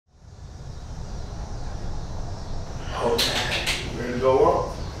Ready to go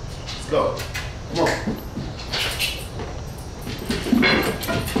on? Let's go. Come on.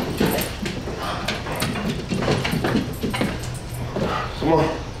 Come on.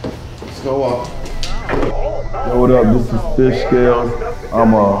 Let's go on. Yo, what up? This is Fish Scales.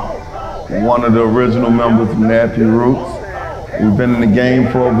 I'm one of the original members of Nappy Roots. We've been in the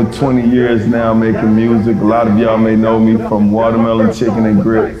game for over 20 years now making music. A lot of y'all may know me from Watermelon Chicken and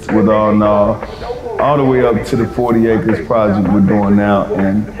Grits with all the way up to the 40 Acres project we're doing now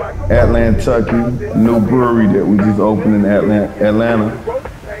in Atlantucky, a new brewery that we just opened in Atlanta.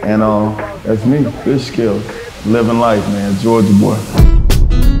 And that's me, Fish Scales, living life, man, Georgia boy.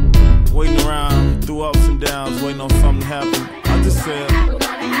 Waiting around through ups and downs, waiting on something to happen. I just said, we're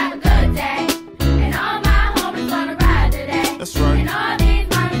gonna have a good day, and all my homies gonna ride today. That's right. And all these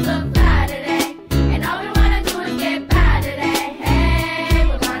mommies look fly today, and all we wanna do is get by today. Hey,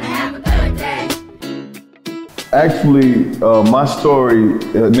 we're gonna have a good day. Actually, my story,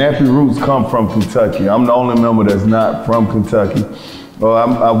 Nappy Roots come from Kentucky. I'm the only member that's not from Kentucky.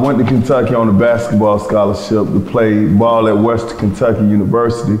 I went to Kentucky on a basketball scholarship to play ball at Western Kentucky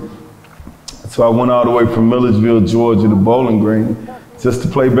University. So I went all the way from Milledgeville, Georgia to Bowling Green just to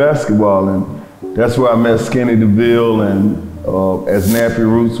play basketball. And that's where I met Skinny Deville, and as Nappy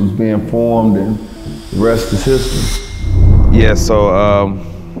Roots was being formed, and the rest is history. Yeah, so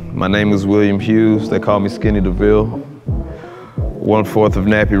my name is William Hughes. They call me Skinny Deville, 1/4 of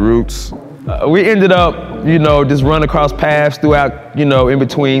Nappy Roots. We ended up, you know, just running across paths throughout, you know, in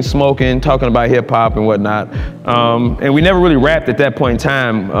between smoking, talking about hip hop and whatnot. And we never really rapped at that point in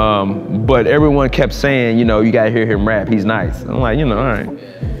time, but everyone kept saying, you know, you gotta hear him rap, he's nice. I'm like, you know, all right,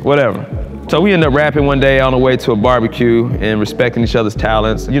 whatever. So we ended up rapping one day on the way to a barbecue and respecting each other's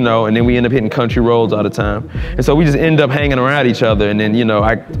talents, you know, and then we ended up hitting country roads all the time. And so we just ended up hanging around each other. And then,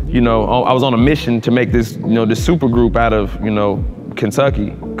 I was on a mission to make this, you know, this super group out of, you know,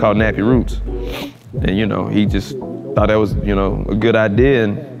 Kentucky called Nappy Roots. And, you know, he just thought that was, you know, a good idea,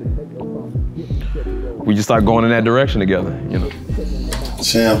 and we just started going in that direction together, you know.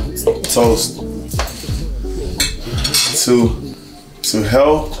 Champ, toast to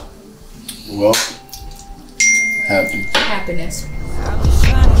health, wealth, happiness.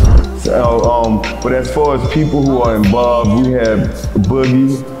 So, but as far as people who are involved, we have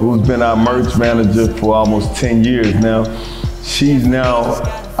Boogie, who's been our merch manager for almost 10 years now. She's now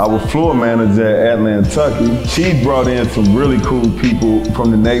our floor manager at Atlantucky. She's brought in some really cool people from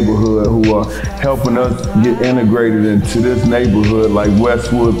the neighborhood who are helping us get integrated into this neighborhood, like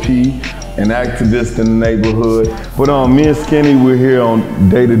Westwood P, an activist in the neighborhood. But me and Skinny, we're here on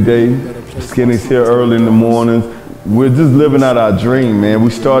day to day. Skinny's here early in the mornings. We're just living out our dream, man.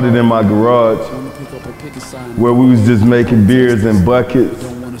 We started in my garage where we was just making beers in buckets.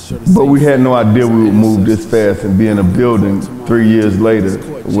 But we had no idea we would move this fast and be in a building 3 years later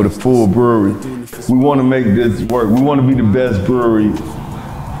with a full brewery. We want to make this work. We want to be the best brewery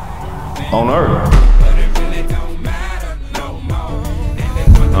on earth.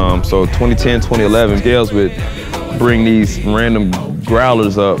 So 2010, 2011, Scales would bring these random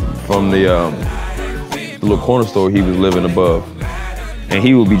growlers up from the little corner store he was living above. And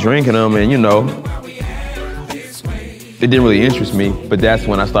he would be drinking them, and, you know, it didn't really interest me, but that's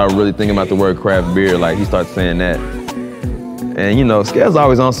when I started really thinking about the word craft beer. Like, he started saying that. And, you know, Scales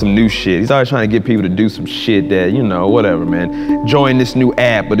always on some new shit. He's always trying to get people to do some shit that, you know, whatever, man. Join this new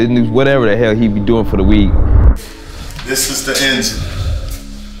app or this new whatever the hell he be doing for the week. This is the engine.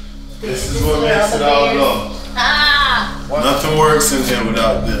 This is what makes it all go. Nothing works in here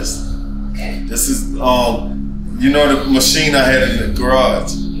without this. Okay. This is, you know, the machine I had in the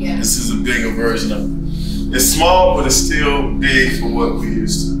garage. Yeah. This is a bigger version of it. It's small, but it's still big for what we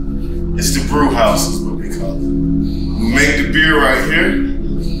used to. It's the brew house is what we call it. We make the beer right here,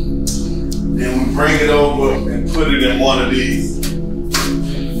 then we bring it over and put it in one of these.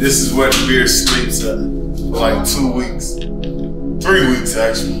 This is where the beer sleeps at for like 2 weeks, 3 weeks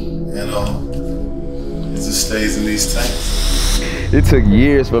actually, and it just stays in these tanks. It took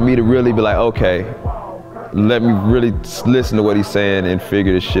years for me to really be like, okay, let me really listen to what he's saying and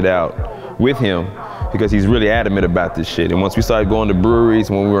figure this shit out with him, because he's really adamant about this shit. And once we started going to breweries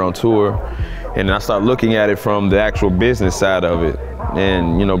when we were on tour, and I started looking at it from the actual business side of it,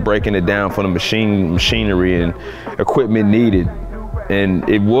 and, you know, breaking it down for the machinery and equipment needed. And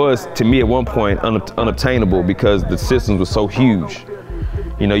it was, to me at one point, unobtainable because the systems were so huge.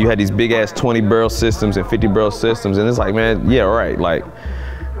 You know, you had these big ass 20-barrel systems and 50-barrel systems, and it's like, man, yeah, right, like,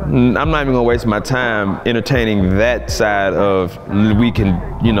 I'm not even gonna waste my time entertaining that side of we can,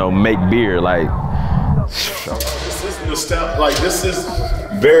 you know, make beer, like. This is nostalgic, like this is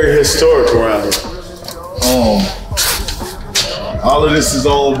very historic around here. All of this is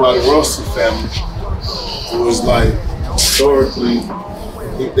owned by the Russell family. It was like, historically,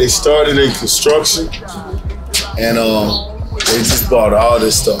 they started in construction and they just bought all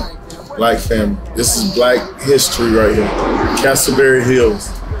this stuff. Black family. This is black history right here. Castleberry Hills.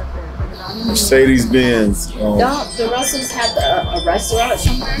 Mercedes-Benz. Don't the Russells have a restaurant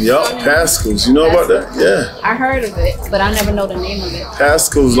somewhere? Yup, Pascal's. You know about that? Yeah. I heard of it, but I never know the name of it.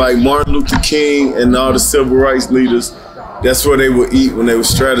 Pascal's, like Martin Luther King and all the civil rights leaders, that's where they would eat when they were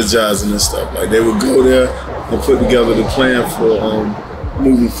strategizing and stuff. Like they would go there and put together the plan for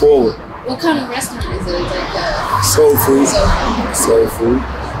moving forward. What kind of restaurant is it? Like soul food. Soul food.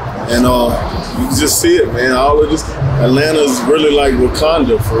 And you can just see it, man. All of this, Atlanta is really like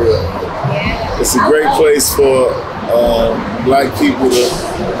Wakanda for real. Yeah. It's a great place for black people to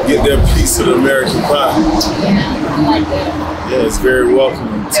get their piece of the American pie. Yeah, I like that. Yeah, it's very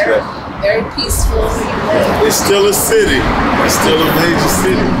welcoming to that. Very peaceful. It's still a city. It's still a major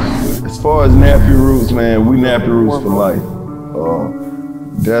city. As far as Nappy Roots, man, we Nappy Roots for life.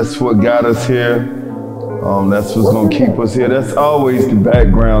 That's what got us here. That's what's gonna keep us here. That's always the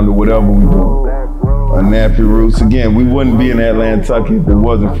background of whatever we do. Nappy Roots. Again, we wouldn't be in Atlantucky if it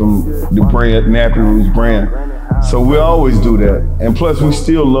wasn't from the brand, Nappy Roots brand. So we always do that. And plus, we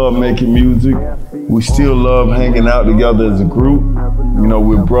still love making music. We still love hanging out together as a group. You know,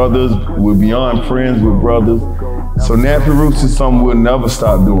 we're brothers. We're beyond friends. We're brothers. So Nappy Roots is something we'll never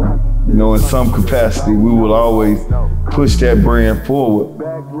stop doing. You know, in some capacity, we will always push that brand forward.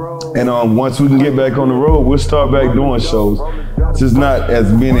 And once we can get back on the road, we'll start back doing shows. Just not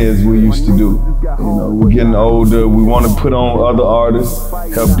as many as we used to do. You know, we're getting older. We want to put on other artists,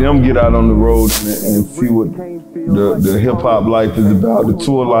 help them get out on the road and see what the hip hop life is about, the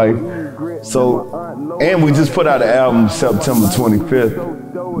tour life. So, and we just put out an album September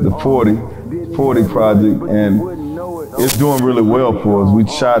 25th, the 40 project, and it's doing really well for us. We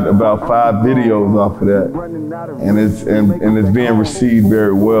shot about 5 videos off of that, and it's being received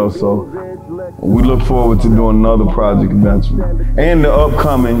very well. So we look forward to doing another project eventually. And the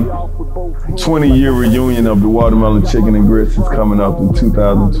upcoming 20-year reunion of the Watermelon Chicken and Grits is coming up in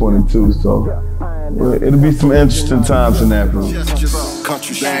 2022. So it'll be some interesting times in that group.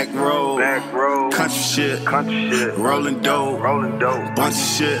 Country back road, country shit, rolling dope, bunch of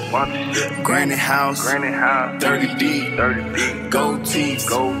shit, granny house, 30 deep, gold teeth,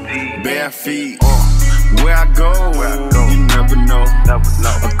 bare feet. Where I go, you never know.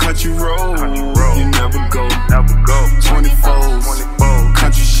 A country road, you never go. 24s,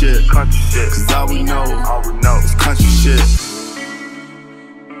 country shit, cause all we know is country shit.